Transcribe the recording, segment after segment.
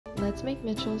Let's make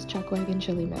Mitchell's Chuckwagon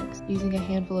chili mix. Using a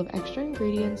handful of extra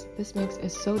ingredients, this mix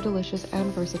is so delicious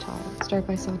and versatile. Start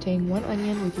by sauteing 1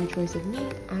 onion with your choice of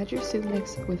meat, add your soup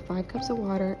mix with 5 cups of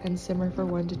water, and simmer for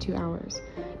 1 to 2 hours.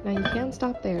 Now you can't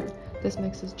stop there. This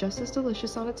mix is just as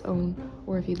delicious on its own,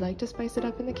 or if you'd like to spice it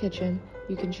up in the kitchen,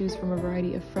 you can choose from a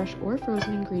variety of fresh or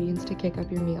frozen ingredients to kick up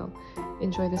your meal.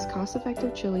 Enjoy this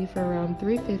cost-effective chili for around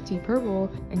 $3.50 per bowl,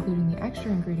 including the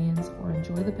extra ingredients, or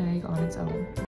enjoy the bag on its own.